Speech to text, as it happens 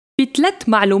3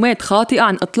 معلومات خاطئة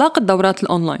عن إطلاق الدورات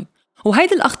الأونلاين،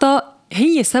 وهيدي الأخطاء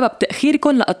هي سبب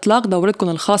تأخيركم لإطلاق دورتكم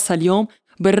الخاصة اليوم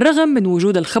بالرغم من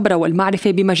وجود الخبرة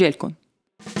والمعرفة بمجالكم.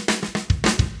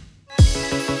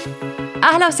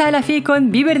 أهلا وسهلا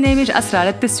فيكم ببرنامج أسرار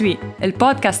التسويق،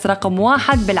 البودكاست رقم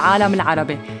 1 بالعالم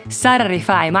العربي. سارة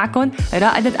الرفاعي معكم،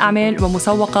 رائدة أعمال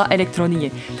ومسوقة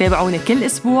إلكترونية. تابعوني كل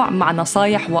أسبوع مع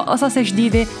نصايح وقصص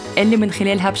جديدة اللي من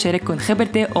خلالها بشارككم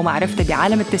خبرتي ومعرفتي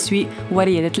بعالم التسويق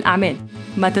وريادة الأعمال.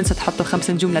 ما تنسوا تحطوا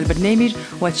 5 نجوم للبرنامج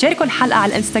وتشاركوا الحلقة على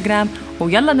الإنستغرام،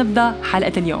 ويلا نبدأ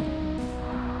حلقة اليوم.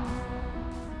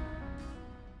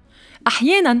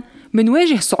 أحياناً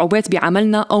منواجه صعوبات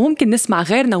بعملنا، أو ممكن نسمع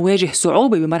غيرنا واجه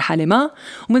صعوبة بمرحلة ما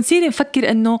ومنصير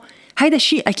نفكر إنه هيدا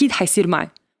الشيء أكيد حيصير معي،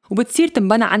 وبتصير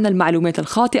تنبنى عنا المعلومات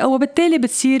الخاطئة، وبالتالي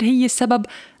بتصير هي السبب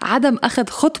عدم أخذ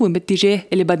خطوة باتجاه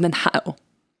اللي بدنا نحققه.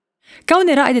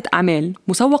 كوني رائدة أعمال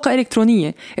مسوقة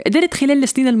إلكترونية، قدرت خلال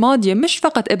السنين الماضية مش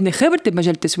فقط ابني خبرتي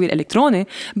بمجال التسويق الإلكتروني،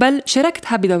 بل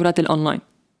شاركتها بدورات الأونلاين.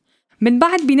 من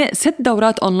بعد بناء 6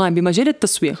 دورات أونلاين بمجال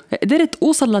التسويق، قدرت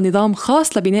أوصل لنظام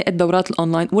خاص لبناء الدورات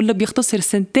الأونلاين، واللي بيختصر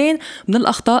 2 من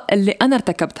الأخطاء اللي أنا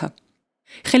ارتكبتها.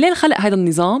 خلال خلق هذا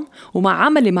النظام ومع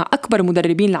عملي مع أكبر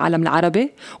مدربين العالم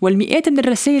العربي والمئات من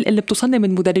الرسائل اللي بتوصلني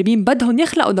من مدربين بدهم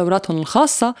يخلقوا دوراتهم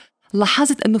الخاصة،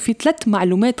 لاحظت أنه في 3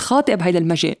 معلومات خاطئة بهذا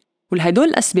المجال، ولهدول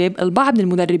الأسباب البعض من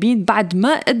المدربين بعد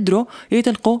ما قدروا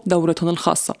يطلقوا دورتهم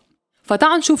الخاصة.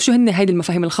 فتعالوا نشوف شو هن هيدي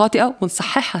المفاهيم الخاطئة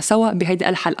ونصححها سوا بهيدي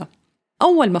الحلقة.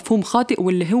 أول مفهوم خاطئ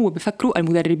واللي هو بفكروا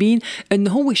المدربين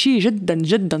إنه هو شيء جداً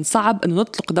جداً صعب إنه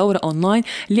نطلق دورة أونلاين،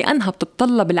 لأنها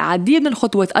بتتطلب العديد من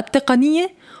الخطوات التقنية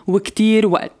وكتير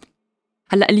وقت.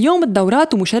 هلأ اليوم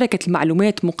الدورات ومشاركة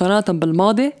المعلومات مقارنة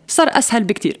بالماضي صار أسهل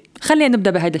بكتير. خلينا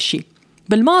نبدأ بهذا الشيء.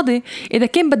 بالماضي إذا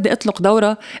كان بدي أطلق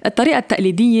دورة، الطريقة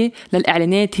التقليدية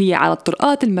للإعلانات هي على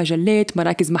الطرقات، المجلات،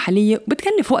 مراكز محلية،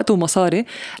 وبتكلف وقت ومصاري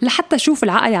لحتى أشوف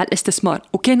العائد على الاستثمار،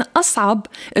 وكان أصعب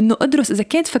إنه أدرس إذا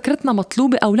كانت فكرتنا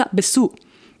مطلوبة أو لا بالسوق.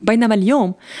 بينما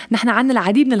اليوم نحن عنا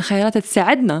العديد من الخيارات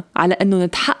تساعدنا على إنه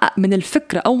نتحقق من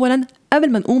الفكرة أولاً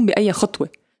قبل ما نقوم بأي خطوة.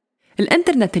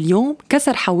 الإنترنت اليوم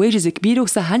كسر حواجز كبيرة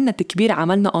وسهلنا تكبير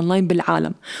عملنا أونلاين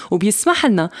بالعالم، وبيسمح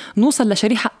لنا نوصل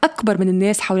لشريحة أكبر من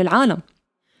الناس حول العالم.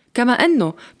 كما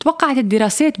أنه توقعت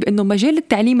الدراسات بأنه مجال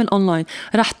التعليم الأونلاين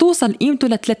رح توصل قيمته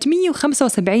ل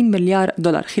 $375 مليار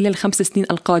خلال 5 سنين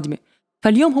القادمة.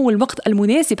 فاليوم هو الوقت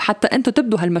المناسب حتى أنتوا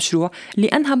تبدوا هالمشروع،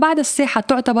 لأنها بعد الساحة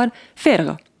تعتبر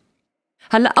فارغة.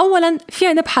 هلأ أولاً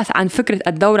فينا نبحث عن فكرة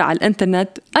الدورة على الإنترنت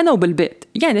أنا وبالبيت،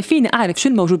 يعني فيني أعرف شو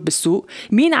الموجود بالسوق،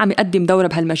 مين عم يقدم دورة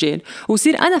بهالمجال،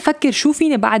 وصير أنا أفكر شو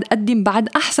فيني بعد أقدم بعد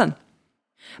أحسن.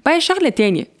 باقي شغلة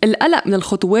تانية، القلق من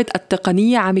الخطوات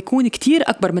التقنية عم يكون كتير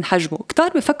أكبر من حجمه. كتار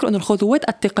بفكروا أن الخطوات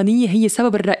التقنية هي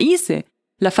سبب الرئيسي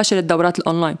لفشل الدورات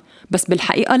الأونلاين، بس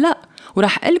بالحقيقة لا،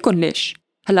 وراح أقلكن ليش.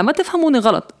 هلا ما تفهموني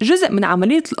غلط، جزء من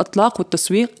عملية الإطلاق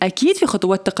والتسويق أكيد في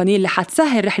خطوات تقنية اللي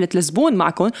حتسهل رحلة الزبون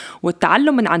معكم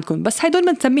والتعلم من عندكم، بس هيدول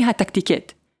بنسميها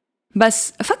تكتيكات.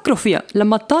 بس فكروا فيها،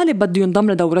 لما الطالب بده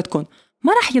ينضم لدورتكم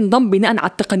ما رح ينضم بناء على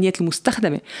التقنيات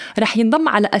المستخدمة، رح ينضم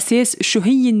على أساس شو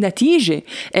هي النتيجة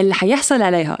اللي حيحصل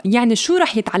عليها. يعني شو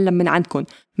رح يتعلم من عندكم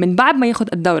من بعد ما ياخد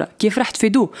الدورة، كيف رح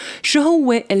تفيدوه، شو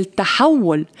هو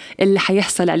التحول اللي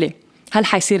حيحصل عليه. هل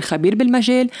حيصير خبير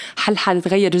بالمجال؟ هل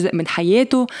حيتغير جزء من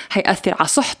حياته؟ حيأثر على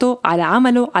صحته، على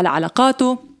عمله، على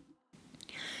علاقاته؟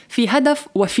 في هدف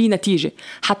وفي نتيجة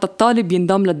حتى الطالب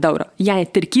ينضم للدورة. يعني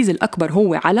التركيز الأكبر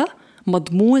هو على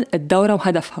مضمون الدورة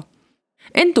وهدفها.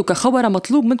 انتوا كخبرة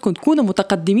مطلوب منكم تكونوا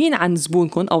متقدمين عن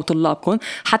زبونكم أو طلابكم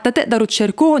حتى تقدروا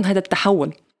تشاركوهم هذا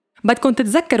التحول. بدكم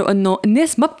تتذكروا أنه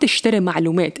الناس ما بتشتري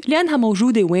معلومات لأنها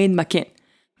موجودة وين ما كان،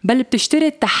 بل بتشتري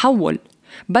التحول،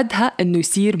 بدها أنه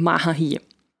يصير معها هي.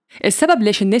 السبب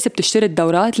ليش الناس بتشتري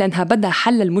الدورات لأنها بدها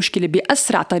حل المشكلة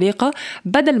بأسرع طريقة،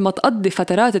 بدل ما تقضي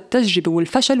فترات التجربة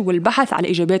والفشل والبحث على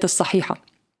الإجابات الصحيحة.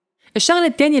 الشغلة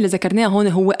الثانية اللي ذكرناها هون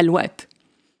هو الوقت.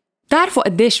 تعرفوا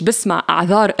قديش بسمع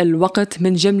أعذار الوقت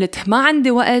من جملة ما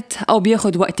عندي وقت أو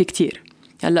بياخد وقت كتير.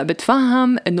 هلأ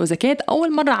بتفهم إنه إذا كانت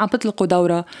أول مرة عم تطلقوا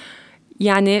دورة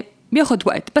يعني بياخد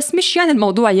وقت، بس مش يعني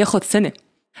الموضوع ياخد سنة،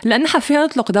 لأنها فيها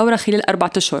نطلق دورة خلال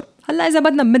 4 أشهر. هلأ إذا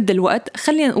بدنا نمد الوقت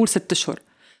خلينا نقول 6 أشهر.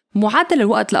 معدل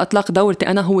الوقت لإطلاق دورتي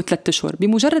أنا هو 3 أشهر.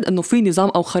 بمجرد إنه في نظام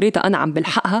أو خريطة أنا عم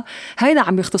بلحقها، هيدا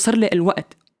عم يختصر لي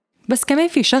الوقت. بس كمان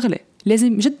في شغلة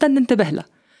لازم جدا ننتبه لها،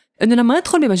 إنه لما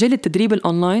ندخل بمجال التدريب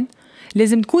الأونلاين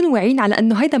لازم تكونوا واعيين على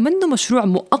أنه هيدا منه مشروع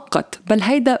مؤقت، بل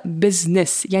هيدا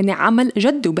بزنس، يعني عمل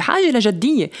جدي وبحاجة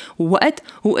لجدية ووقت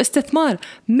واستثمار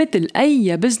مثل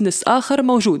أي بزنس آخر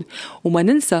موجود. وما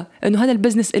ننسى أنه هذا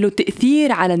البزنس له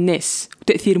تأثير على الناس،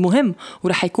 وتأثير مهم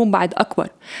ورح يكون بعد أكبر.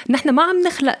 نحن ما عم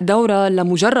نخلق دورة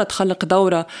لمجرد خلق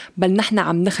دورة، بل نحن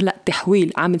عم نخلق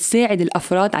تحويل، عم نساعد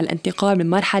الأفراد على الانتقال من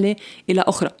مرحلة إلى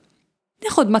أخرى.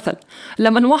 ناخد مثل،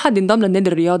 لما واحد ينضم للنادي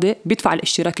الرياضي بيدفع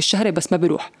الاشتراك الشهري بس ما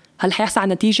بيروح، هل حيحصل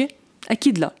على نتيجة؟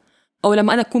 أكيد لا. أو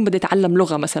لما أنا أكون بدي أتعلم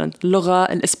لغة، مثلا اللغة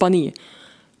الإسبانية،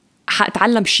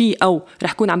 حأتعلم شيء أو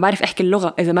رح أكون عم بعرف أحكي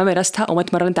اللغة إذا ما مارستها أو ما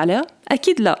تمرنت عليها؟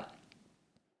 أكيد لا.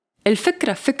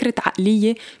 الفكرة فكرة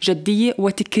عقلية جدية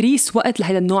وتكريس وقت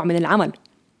لهذا النوع من العمل.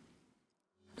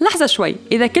 لحظة شوي،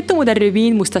 إذا كنتم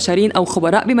مدربين، مستشارين أو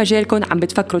خبراء بمجالكم عم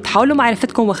بتفكروا تحولوا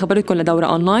معرفتكم وخبرتكم لدورة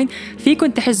أونلاين، فيكم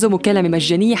تحجزوا مكالمة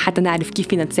مجانية حتى نعرف كيف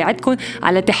فينا نساعدكم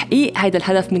على تحقيق هذا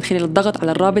الهدف من خلال الضغط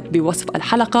على الرابط بوصف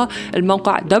الحلقة،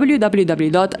 الموقع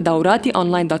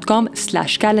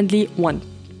www.dawratiOnline.com/calendly1.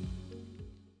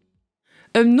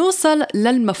 بنوصل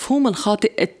للمفهوم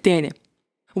الخاطئ الثاني،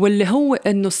 واللي هو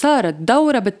إنه صارت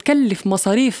دورة بتكلف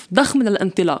مصاريف ضخمة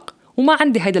للانطلاق وما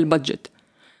عندي هيدا البادجت.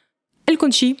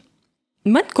 لكم شي،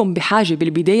 ما تكون بحاجة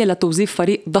بالبداية لتوظيف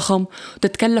فريق ضخم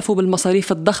وتتكلفوا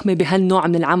بالمصاريف الضخمة بهالنوع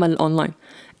من العمل الأونلاين.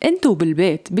 انتوا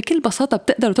بالبيت بكل بساطة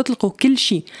بتقدروا تطلقوا كل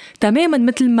شي، تماماً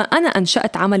مثل ما أنا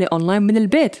أنشأت عملي أونلاين من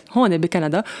البيت هون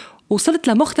بكندا وصلت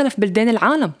لمختلف بلدان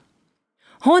العالم.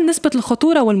 هون نسبة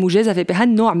الخطورة والمجازفة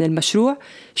بهالنوع من المشروع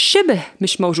شبه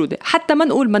مش موجودة، حتى ما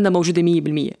نقول منها موجودة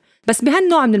 100%. بس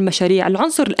بهالنوع من المشاريع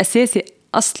العنصر الأساسي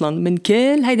أصلاً من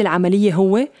كل هيدي العملية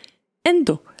هو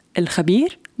انتوا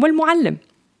الخبير والمعلم.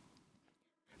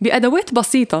 بأدوات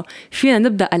بسيطة فينا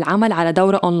نبدأ العمل على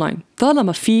دورة أونلاين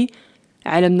طالما في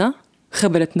علمنا،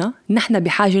 خبرتنا، نحن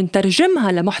بحاجة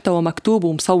نترجمها لمحتوى مكتوب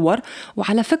ومصور.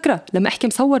 وعلى فكرة لما أحكي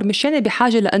مصور مش يعني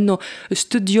بحاجة لأنه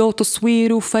استوديو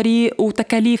تصوير وفريق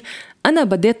وتكاليف. أنا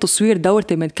بديت تصوير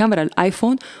دورتي من كاميرا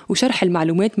الآيفون وشرح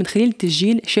المعلومات من خلال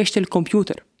تسجيل شاشة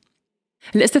الكمبيوتر.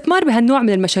 الاستثمار بهالنوع من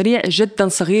المشاريع جداً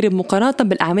صغير مقارنة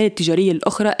بالأعمال التجارية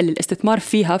الأخرى اللي الاستثمار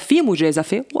فيها في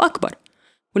مجازفة وأكبر.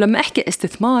 ولما أحكي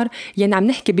استثمار يعني عم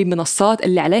نحكي بمنصات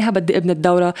اللي عليها بدي ابن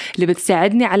الدورة اللي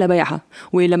بتساعدني على بيعها،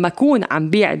 ولما أكون عم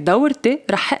بيع دورتي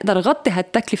رح أقدر أغطي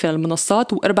هالتكلفة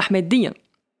للمنصات وأربح مادياً.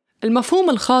 المفهوم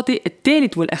الخاطئ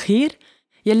الثالث والأخير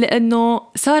يلي أنه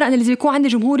صار أنا لازم يكون عندي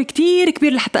جمهور كتير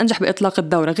كبير لحتى أنجح بإطلاق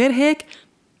الدورة، غير هيك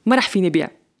ما رح فيني بيع.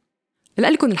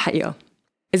 لألكم الحقيقة،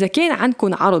 إذا كان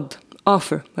عندكم عرض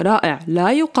offer رائع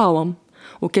لا يقاوم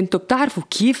وكنتوا بتعرفوا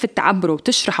كيف تعبروا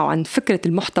وتشرحوا عن فكرة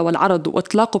المحتوى العرض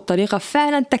وإطلاقه بطريقة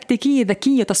فعلاً تكتيكية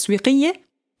ذكية تسويقية،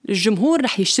 الجمهور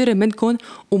رح يشتري منكم،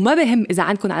 وما بهم إذا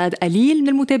عندكم عدد قليل من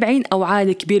المتابعين أو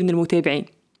عدد كبير من المتابعين.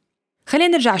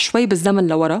 خلينا نرجع شوي بالزمن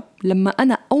لورا، لما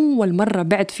أنا أول مرة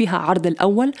بعت فيها عرض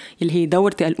الأول اللي هي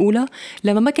دورتي الأولى،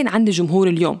 لما ما كان عندي جمهور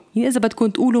اليوم، يعني إذا بدكم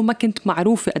تقولوا ما كنت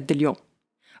معروفة قد اليوم.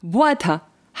 بوقتها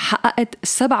حققت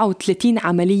 37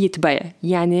 عملية بيع،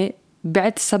 يعني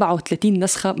بعت 37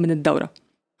 نسخة من الدورة،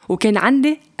 وكان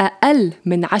عندي أقل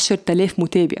من 10,000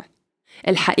 متابع.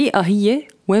 الحقيقة هي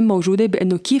وين موجودة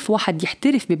بأنه كيف واحد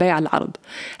يحترف ببيع العرض.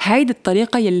 هيدي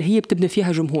الطريقة يلي هي بتبني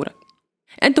فيها جمهورك.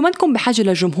 أنتوا ما تكون بحاجة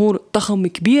لجمهور ضخم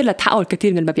كبير لتحققوا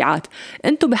الكثير من المبيعات،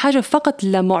 أنتوا بحاجة فقط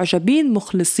لمعجبين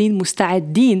مخلصين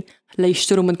مستعدين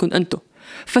ليشتروا منكم أنتوا.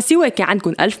 فسواء كان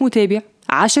عندكم 1000 متابع،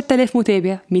 10,000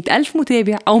 متابع، 100,000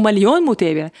 متابع أو مليون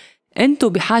متابع، أنتوا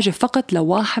بحاجة فقط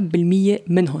ل1%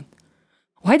 منهم.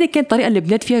 وهيدي كانت الطريقة اللي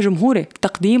بنيت فيها جمهوري،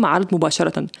 تقديم عرض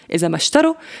مباشرة. إذا ما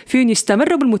اشتروا فيهم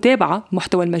يستمروا بالمتابعة،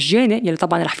 محتوى المجاني يلي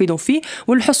طبعا رح فيدهم فيه،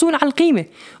 والحصول على القيمة،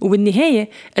 وبالنهاية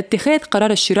اتخاذ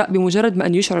قرار الشراء بمجرد ما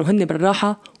أن يشعروا هن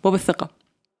بالراحة وبالثقة.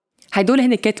 هيدول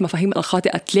هن كانت المفاهيم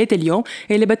الخاطئة 3 اليوم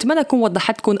اللي بتمنى أكون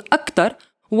وضحتكم أكتر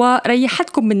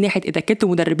وريحتكم من ناحية إذا كنتوا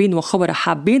مدربين وخبراء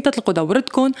حابين تطلقوا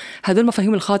دورتكم. هدول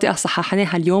المفاهيم الخاطئة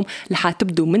صححناها اليوم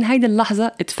لحتبدوا من هيدا اللحظة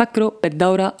تفكروا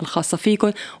بالدورة الخاصة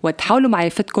فيكم وتحولوا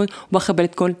معرفتكم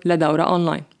وخبرتكم لدورة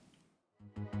أونلاين.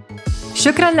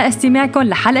 شكراً لاستماعكم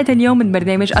لحلقة اليوم من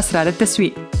برنامج أسرار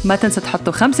التسويق. ما تنسوا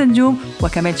تحطوا 5 نجوم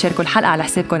وكمان تشاركوا الحلقة على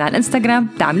حسابكم على الانستغرام،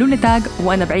 تعملوا لي تاج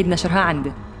وأنا بعيد نشرها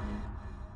عندي.